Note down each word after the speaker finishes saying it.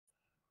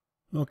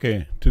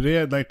Okay,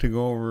 today I'd like to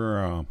go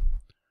over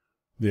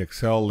the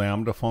Excel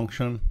Lambda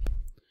function,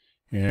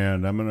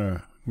 and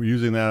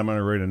using that, I'm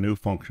gonna write a new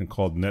function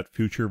called net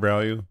future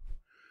value.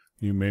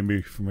 You may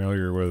be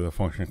familiar with a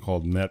function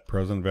called net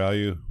present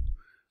value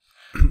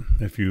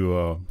if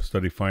you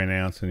study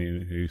finance and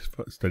you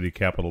study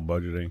capital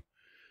budgeting.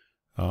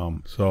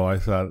 So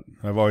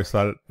I've always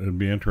thought it'd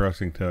be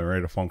interesting to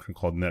write a function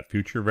called net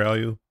future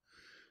value,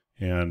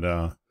 and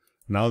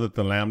now that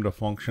the Lambda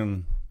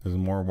function is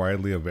more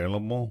widely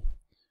available.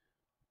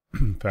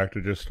 In fact,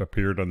 it just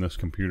appeared on this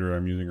computer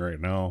I'm using right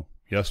now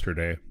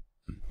yesterday.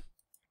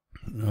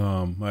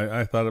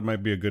 I thought it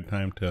might be a good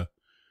time to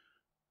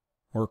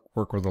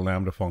work with the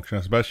Lambda function,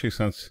 especially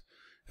since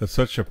it's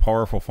such a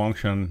powerful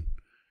function.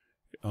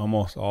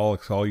 Almost all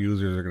Excel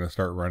users are going to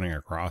start running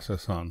across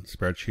this on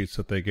spreadsheets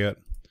that they get.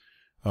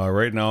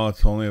 Right now,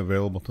 it's only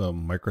available to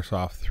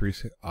Microsoft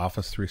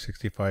Office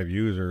 365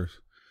 users.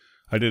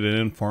 I did an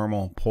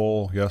informal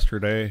poll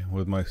yesterday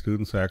with my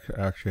students. I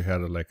actually had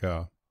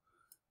a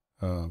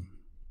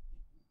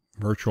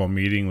virtual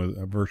meeting with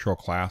a virtual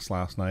class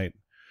last night,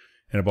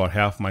 and about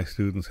half my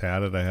students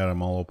had it. I had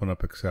them all open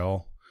up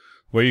Excel.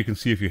 The way you can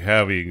see if you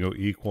have it, you can go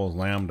equals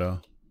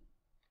lambda,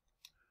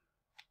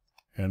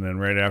 and then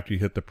right after you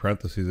hit the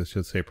parentheses, it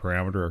should say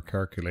parameter or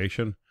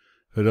calculation.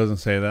 If it doesn't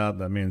say that,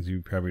 that means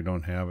you probably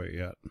don't have it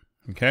yet.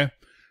 Okay,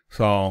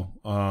 so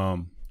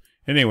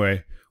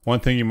anyway,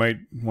 one thing you might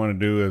want to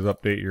do is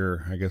update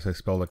your, I guess I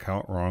spelled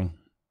account wrong.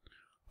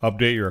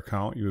 Update your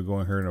account. You would go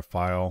in here in a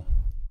file,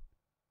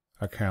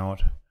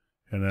 account,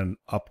 and then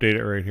update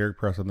it right here.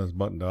 Press on this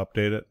button to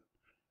update it.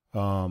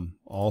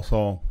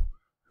 Also,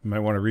 you might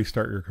want to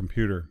restart your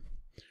computer.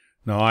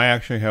 Now, I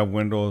actually have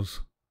Windows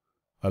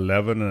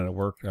 11 and it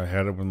worked. I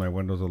had it with my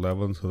Windows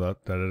 11, so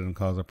that didn't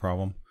cause a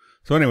problem.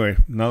 So anyway,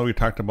 now that we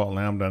talked about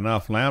Lambda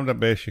enough, Lambda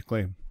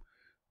basically,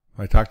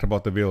 I talked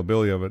about the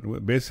availability of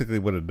it. Basically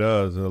what it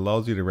does, it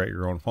allows you to write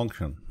your own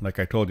function. Like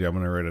I told you, I'm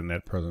going to write a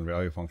net present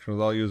value function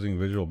without using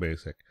Visual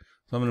Basic.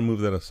 So I'm going to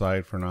move that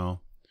aside for now.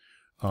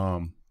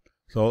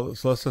 So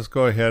let's just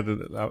go ahead.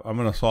 I'm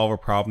going to solve a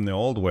problem the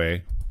old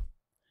way,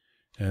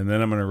 and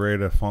then I'm going to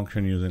write a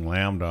function using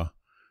Lambda,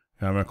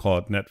 and I'm going to call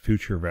it net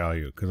future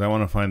value, because I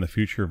want to find the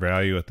future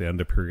value at the end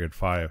of period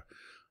 5.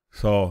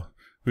 So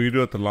we could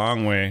do it the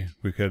long way.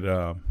 We could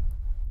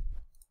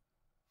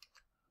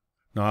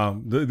by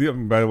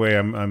the way,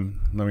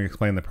 let me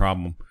explain the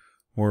problem.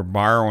 We're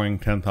borrowing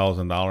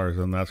 $10,000,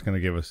 and that's going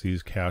to give us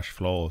these cash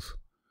flows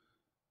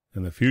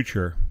in the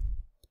future.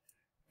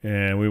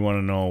 And we want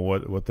to know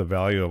what the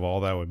value of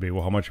all that would be.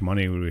 Well, how much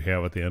money would we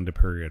have at the end of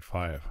period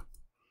 5?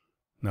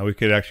 Now, we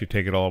could actually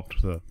take it all up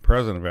to the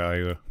present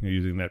value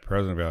using net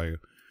present value.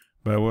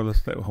 But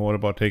what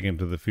about taking it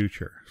to the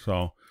future?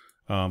 So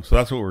that's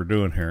what we're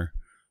doing here.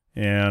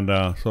 And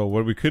so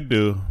what we could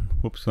do,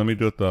 whoops, let me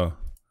do it the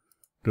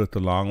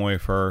long way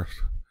first.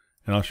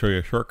 And I'll show you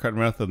a shortcut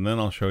method, and then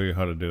I'll show you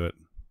how to do it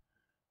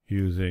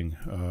using,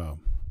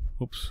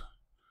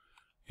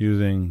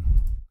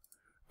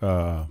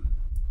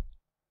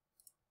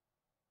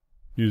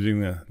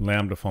 using the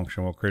Lambda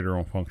function. We'll create our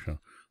own function.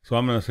 So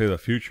I'm going to say the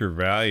future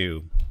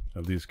value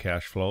of these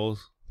cash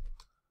flows.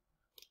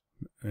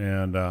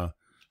 And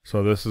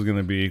so this is going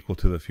to be equal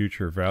to the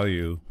future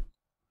value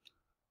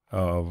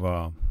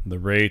of the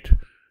rate.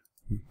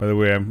 By the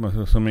way, I'm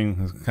assuming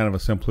it's kind of a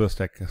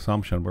simplistic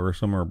assumption, but we're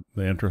assuming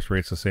the interest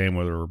rate's the same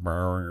whether we're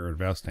borrowing or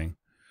investing.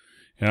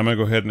 And I'm going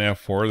to go ahead and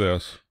F4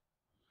 this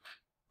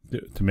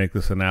to make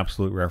this an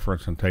absolute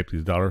reference and type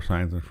these dollar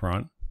signs in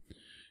front.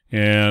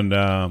 And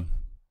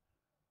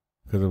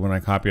because when I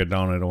copy it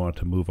down, I don't want it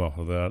to move off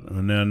of that.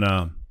 And then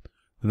the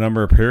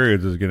number of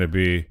periods is going to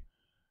be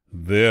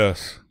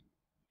this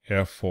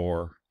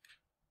F4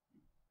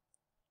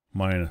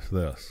 minus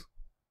this,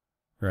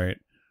 right?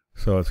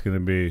 So it's going to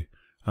be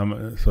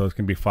it's going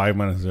to be 5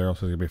 minus 0, so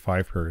it's going to be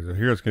 5 periods. So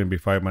here it's going to be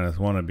 5 minus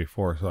 1 and be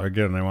 4. So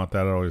again, I want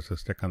that always to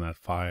stick on that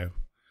 5.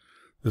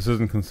 This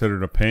isn't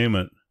considered a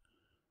payment,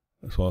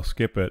 so I'll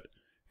skip it.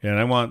 And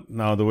I want,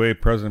 now the way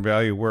present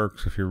value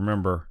works, if you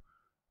remember,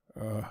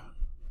 or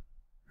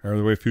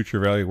the way future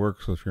value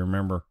works, if you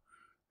remember,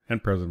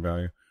 and present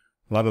value,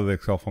 a lot of the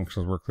Excel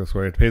functions work this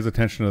way. It pays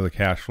attention to the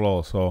cash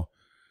flow. So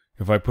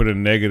if I put a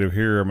negative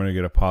here, I'm going to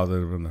get a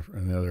positive on the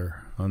other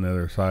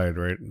side,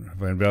 right?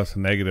 If I invest a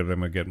negative, I'm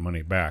going to get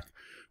money back.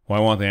 Well,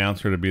 I want the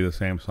answer to be the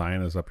same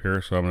sign as up here,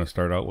 so I'm going to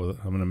start out with,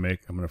 I'm going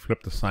to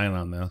flip the sign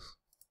on this,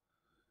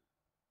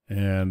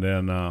 and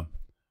then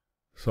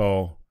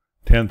so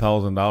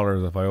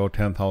 $10,000. If I owe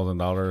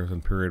 $10,000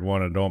 in period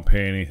 1 and don't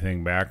pay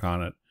anything back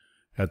on it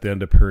at the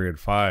end of period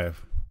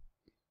 5,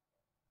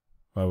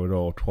 I would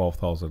owe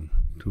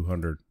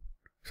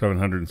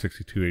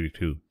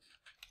 $762.82.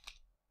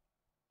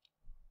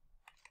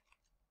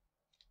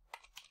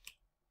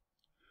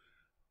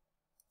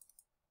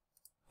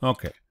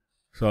 Okay,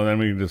 so then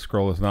we can just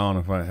scroll this down.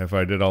 If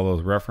I did all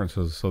those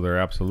references so they're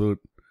absolute,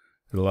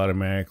 it'll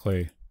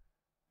automatically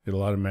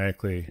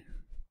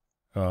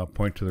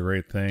point to the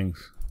right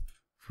things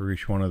for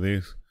each one of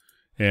these.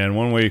 And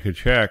one way you could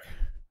check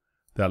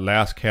that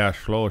last cash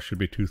flow should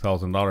be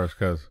 $2,000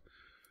 because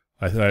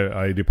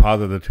I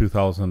deposited the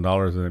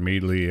 $2,000 and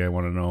immediately I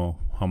want to know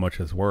how much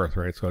it's worth,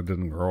 right? So it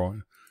didn't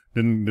grow,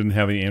 didn't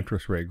have any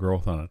interest rate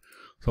growth on it.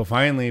 So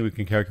finally, we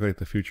can calculate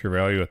the future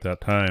value at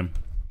that time,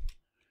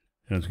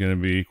 and it's going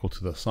to be equal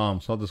to the sum.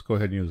 So I'll just go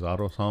ahead and use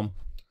auto sum.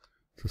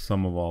 It's the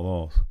sum of all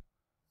those.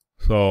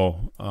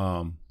 So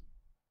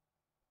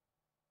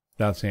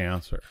that's the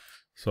answer.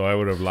 So I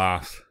would have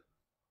lost.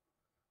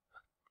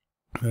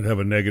 I'd have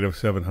a negative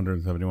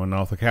 771.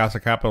 Now, if the cost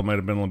of capital might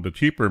have been a little bit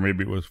cheaper,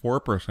 maybe it was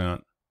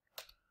 4%,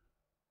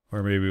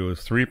 or maybe it was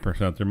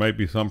 3%. There might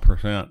be some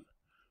percent,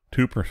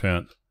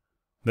 2%.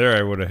 There,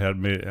 I would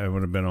have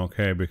been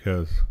okay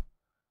because.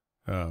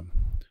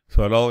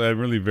 So it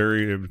really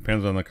varies. It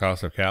depends on the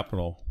cost of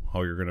capital,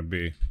 how you're going to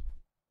be.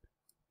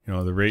 You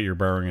know, the rate you're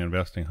borrowing and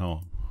investing,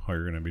 how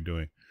you're going to be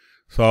doing.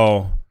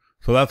 So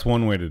that's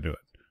one way to do it.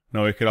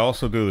 Now, we could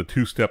also do the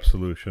two-step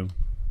solution.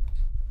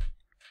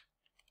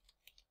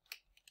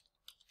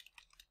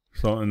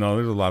 So, no,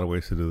 there's a lot of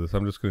ways to do this.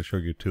 I'm just going to show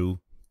you two.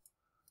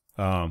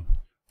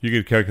 You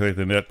could calculate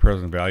the net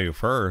present value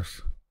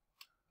first.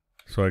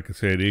 So I could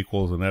say it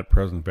equals the net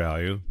present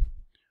value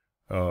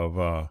of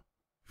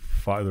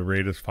the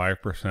rate is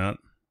 5%.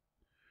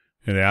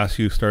 It asks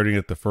you starting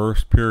at the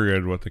first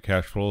period what the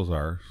cash flows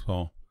are.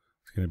 So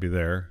it's going to be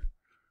there.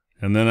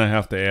 And then I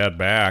have to add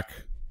back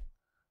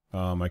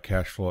my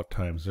cash flow at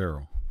time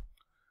 0.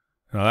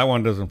 Now that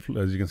one doesn't,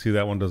 as you can see,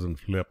 that one doesn't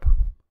flip.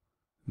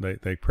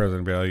 They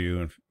present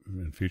value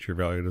and future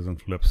value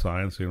doesn't flip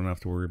signs, so you don't have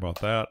to worry about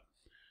that.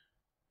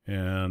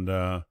 And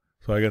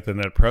so I get the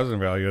net present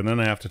value, and then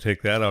I have to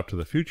take that out to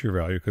the future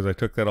value because I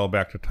took that all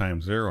back to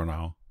time 0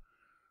 now.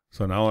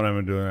 So now what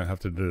I'm doing, I have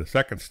to do the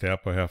second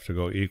step. I have to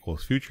go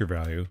equals future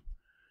value,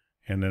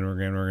 and then we're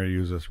going to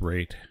use this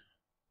rate.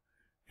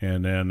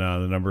 And then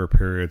the number of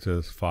periods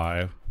is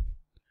 5.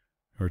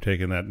 We're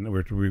taking that,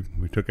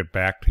 we took it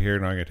back to here.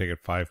 Now I'm going to take it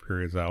 5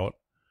 periods out.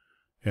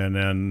 And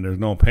then there's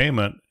no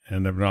payment.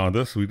 And then now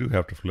this, we do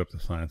have to flip the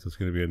sign. So it's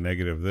going to be a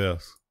negative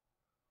this.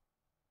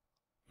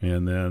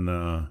 And then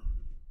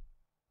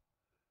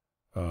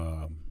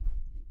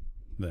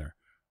there.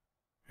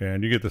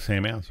 And you get the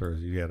same answer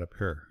as you get up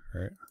here,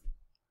 right?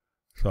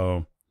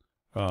 So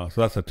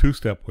that's a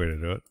two-step way to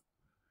do it.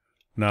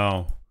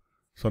 Now,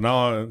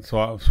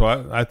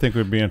 I think it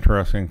would be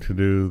interesting to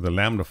do the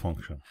lambda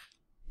function.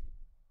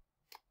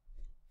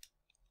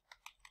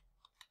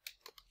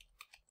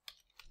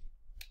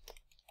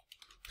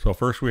 So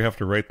first we have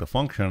to write the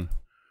function,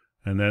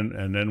 and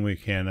then we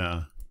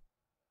can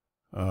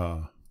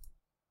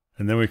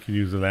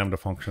use the lambda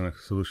function as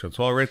a solution.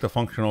 So I'll write the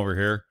function over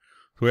here.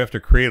 So we have to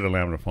create a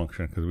lambda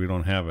function because we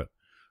don't have it.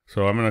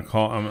 So I'm going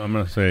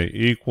to say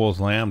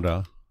equals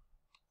lambda.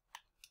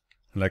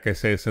 And like I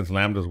say, since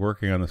lambda is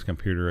working on this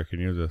computer, I can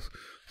use this.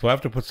 So I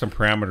have to put some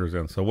parameters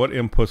in. So what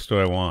inputs do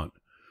I want?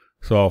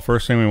 So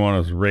first thing we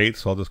want is rate.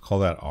 So I'll just call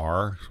that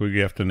R. So we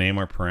have to name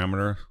our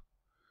parameters.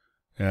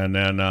 And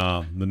then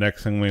the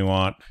next thing we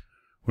want,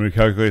 when we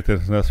calculate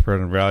this net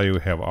present value,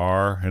 we have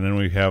R, and then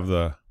we have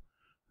the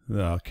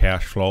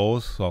cash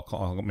flows. So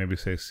I'll maybe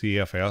say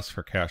CFS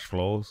for cash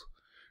flows.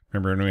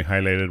 Remember when we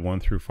highlighted 1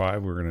 through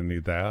 5, we're going to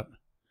need that.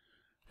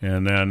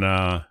 And then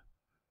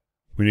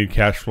we need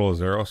cash flow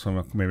 0, so I'm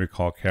going to maybe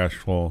call cash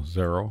flow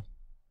 0.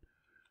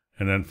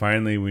 And then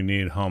finally we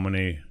need how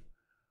many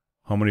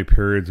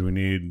periods we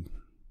need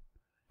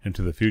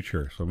into the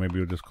future. So maybe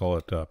we'll just call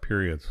it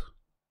periods.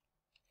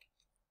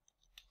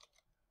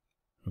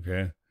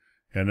 Okay,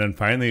 and then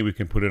finally we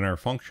can put in our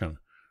function.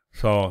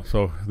 So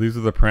these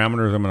are the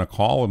parameters I'm going to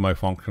call with my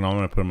function. I'm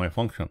going to put in my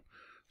function.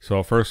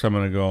 So first I'm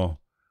going to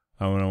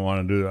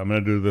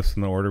do this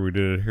in the order we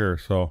did it here.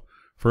 So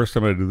first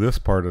I'm going to do this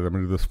part of it. I'm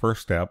going to do this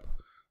first step.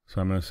 So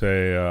I'm going to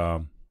say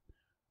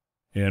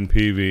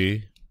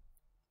NPV,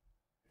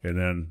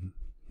 and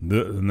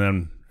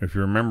then if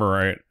you remember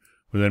right,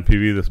 with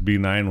NPV this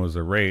B9 was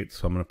the rate.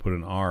 So I'm going to put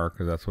an R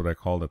because that's what I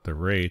called it, the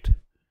rate.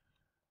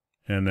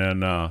 And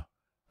then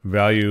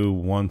value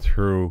 1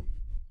 through,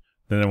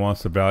 then it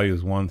wants the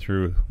values 1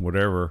 through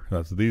whatever.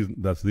 That's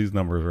these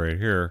numbers right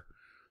here.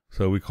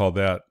 So we call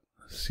that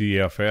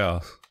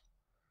CFS,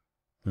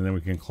 and then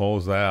we can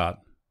close that.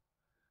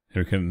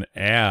 And we can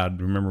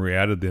add. Remember, we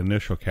added the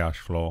initial cash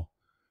flow,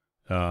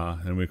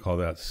 and we call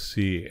that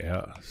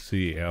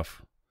CF0.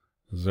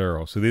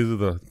 So these are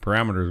the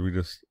parameters we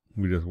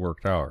just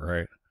worked out,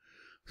 right?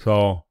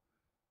 So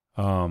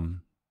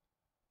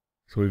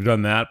we've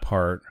done that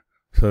part.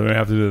 So then we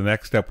have to do the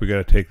next step. We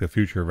got to take the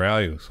future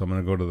value. So I'm going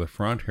to go to the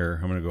front here.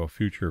 I'm going to go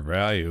future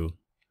value,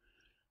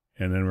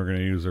 and then we're going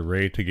to use the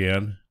rate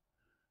again,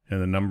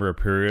 and the number of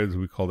periods.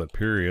 We called it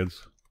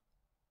periods.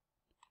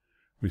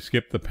 We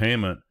skip the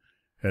payment,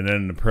 and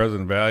then the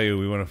present value.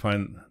 We want to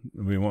find.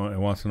 It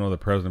wants to know the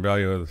present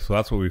value. So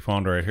that's what we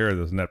found right here.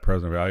 This net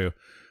present value.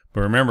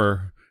 But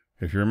remember,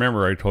 if you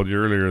remember, I told you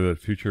earlier that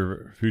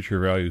future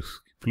value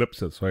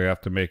flips it. So I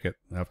have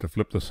to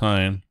flip the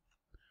sign.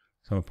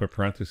 So I'm going to put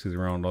parentheses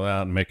around all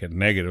that and make it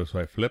negative, so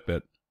I flip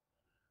it.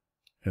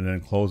 And then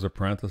close the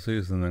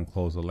parentheses and then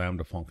close the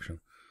lambda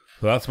function.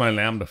 So that's my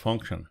Lambda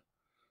function.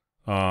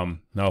 Now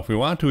if we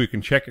want to, we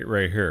can check it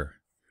right here.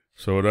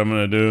 So what I'm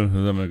going to do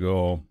is I'm going to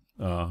go,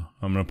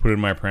 I'm going to put in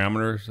my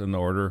parameters in the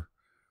order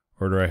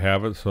I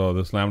have it. So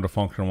this Lambda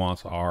function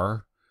wants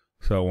R,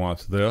 so it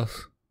wants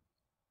this.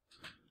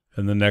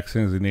 And the next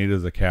things we need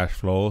is the cash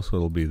flow, so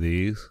it'll be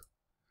these,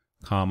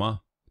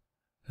 comma.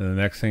 And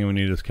the next thing we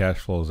need is cash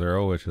flow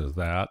 0, which is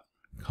that,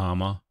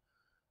 comma.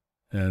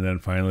 And then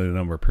finally the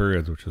number of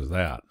periods, which is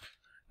that.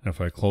 And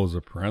if I close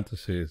the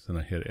parentheses and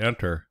I hit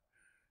enter,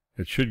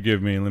 it should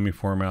give me, let me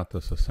format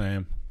this the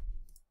same.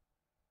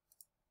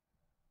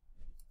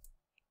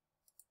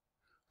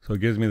 So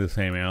it gives me the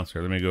same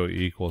answer. Let me go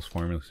equals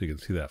formula so you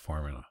can see that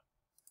formula.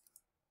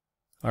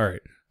 All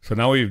right. So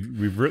now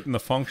we've written the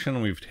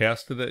function, we've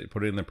tested it,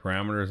 put in the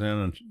parameters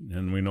in,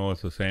 and we know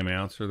it's the same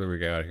answer that we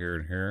got here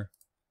and here.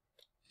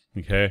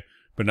 Okay.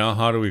 But now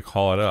how do we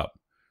call it up?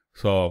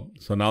 So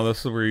now this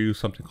is where you use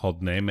something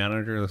called name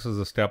manager. This is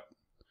a step.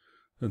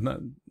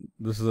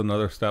 This is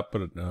another step,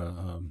 but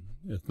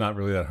it's not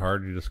really that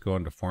hard. You just go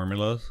into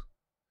formulas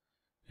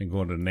and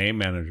go into name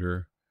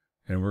manager,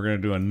 and we're going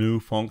to do a new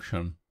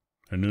function,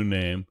 a new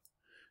name,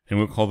 and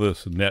we'll call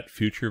this net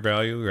future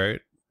value, right?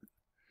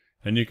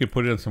 And you can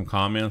put in some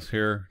comments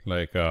here,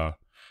 like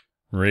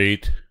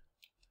rate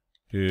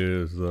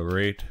is the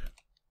rate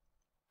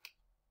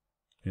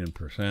in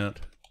percent.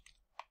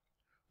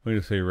 We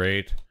just say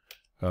rate.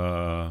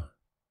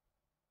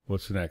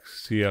 What's the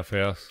next?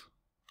 CFS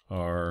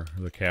are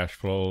the cash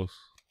flows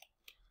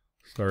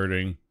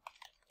starting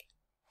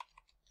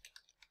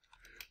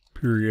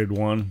period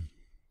 1.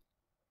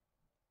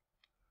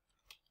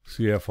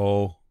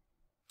 CFO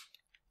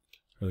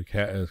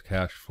is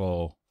cash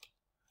flow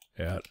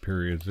at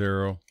period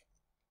 0.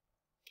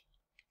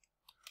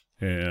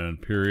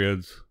 And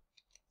periods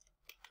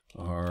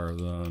are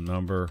the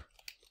number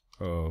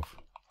of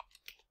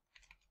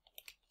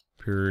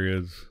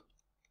periods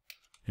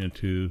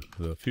into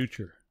the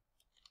future.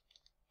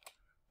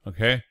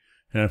 Okay,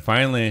 and then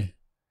finally,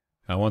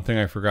 one thing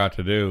I forgot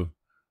to do,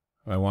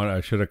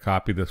 I should have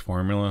copied this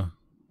formula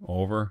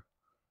over.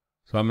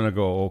 So I'm going to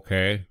go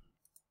OK.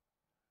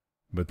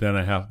 But then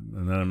I'm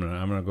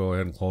going to go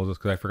ahead and close this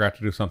because I forgot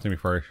to do something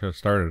before I should have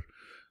started.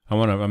 I'm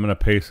going to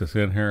paste this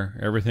in here,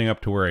 everything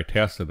up to where I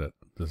tested it.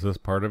 This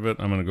part of it,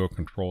 I'm going to go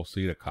Control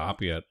C to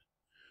copy it.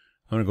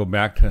 I'm going to go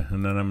back to,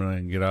 and then I'm going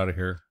to get out of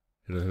here,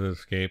 hit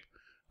escape.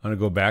 I'm going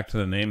to go back to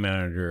the name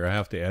manager. I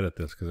have to edit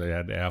this because I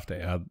have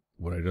to add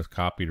what I just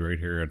copied right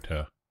here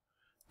into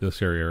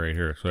this area right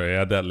here. So I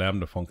add that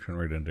Lambda function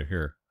right into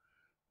here.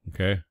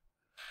 Okay.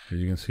 As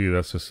you can see,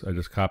 that's just, I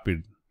just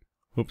copied,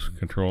 oops,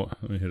 Control,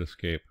 let me hit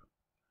escape.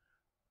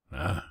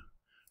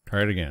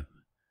 Try it again.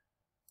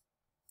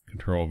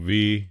 Control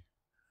V,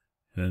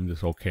 and then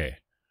just OK.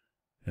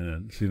 And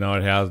then see now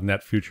it has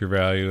net future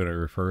value, and it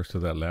refers to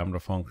that Lambda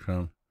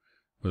function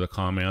with the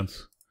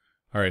comments.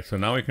 All right, so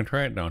now we can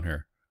try it down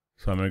here.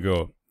 So I'm going to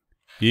go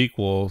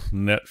equals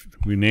net,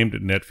 we named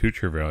it net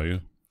future value,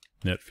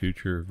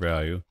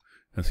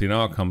 and see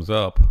now it comes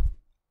up,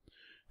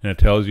 and it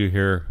tells you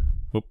here,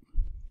 whoop,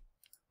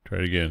 try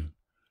it again.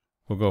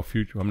 We'll go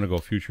future, I'm going to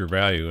go future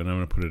value, and I'm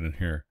going to put it in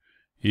here,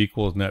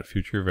 equals net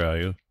future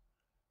value,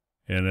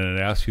 and then it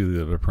asks you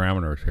the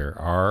parameters here.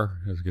 R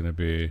is going to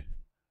be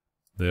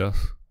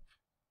this,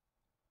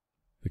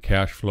 the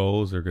cash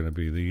flows are going to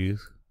be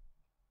these,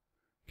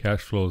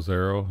 cash flow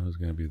 0 is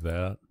going to be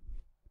that,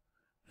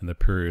 and the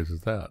periods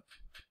is that.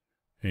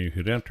 And you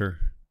hit enter,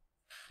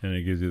 and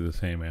it gives you the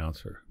same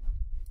answer.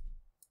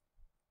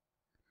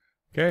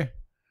 Okay,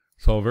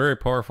 so a very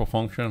powerful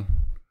function.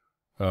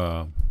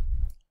 And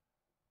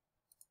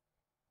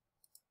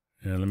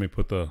let me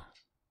put the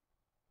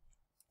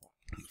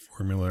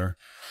formula there.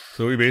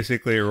 So we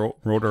basically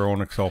wrote our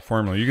own Excel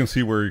formula. You can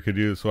see where you could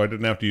use, so I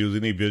didn't have to use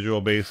any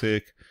Visual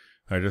Basic.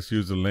 I just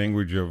used the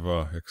language of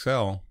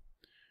Excel,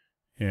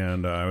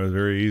 and I was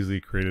very easily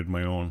created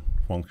my own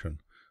function.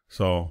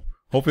 So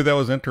hopefully that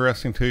was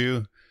interesting to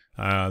you.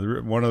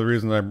 One of the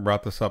reasons I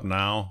brought this up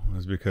now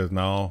is because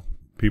now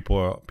people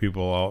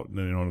out,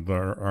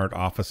 that aren't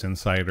Office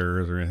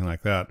insiders or anything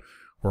like that,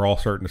 we're all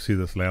starting to see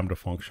this Lambda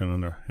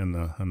function in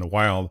the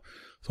wild.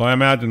 So I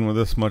imagine with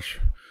this much,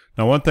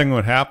 now one thing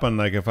would happen,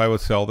 like if I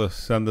would send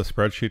this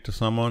spreadsheet to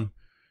someone,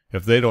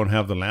 if they don't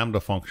have the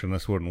Lambda function,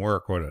 this wouldn't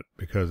work, would it?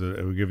 Because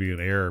it would give you an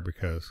error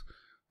because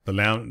the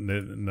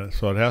Lambda,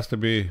 so it has to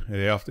be,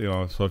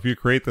 so if you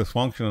create this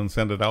function and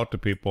send it out to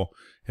people,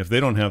 if they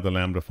don't have the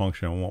Lambda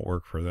function, it won't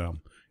work for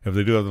them. If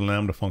they do have the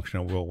Lambda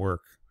function, it will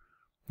work.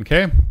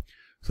 Okay,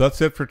 so that's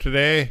it for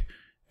today.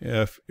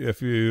 If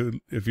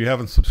you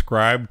haven't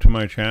subscribed to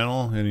my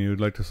channel and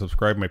you'd like to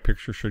subscribe, my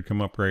picture should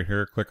come up right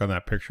here. Click on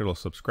that picture, it'll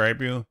subscribe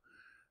you.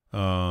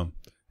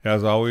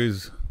 As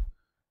always,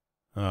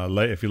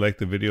 if you like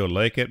the video,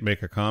 like it,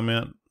 make a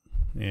comment,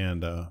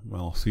 and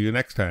I'll see you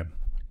next time.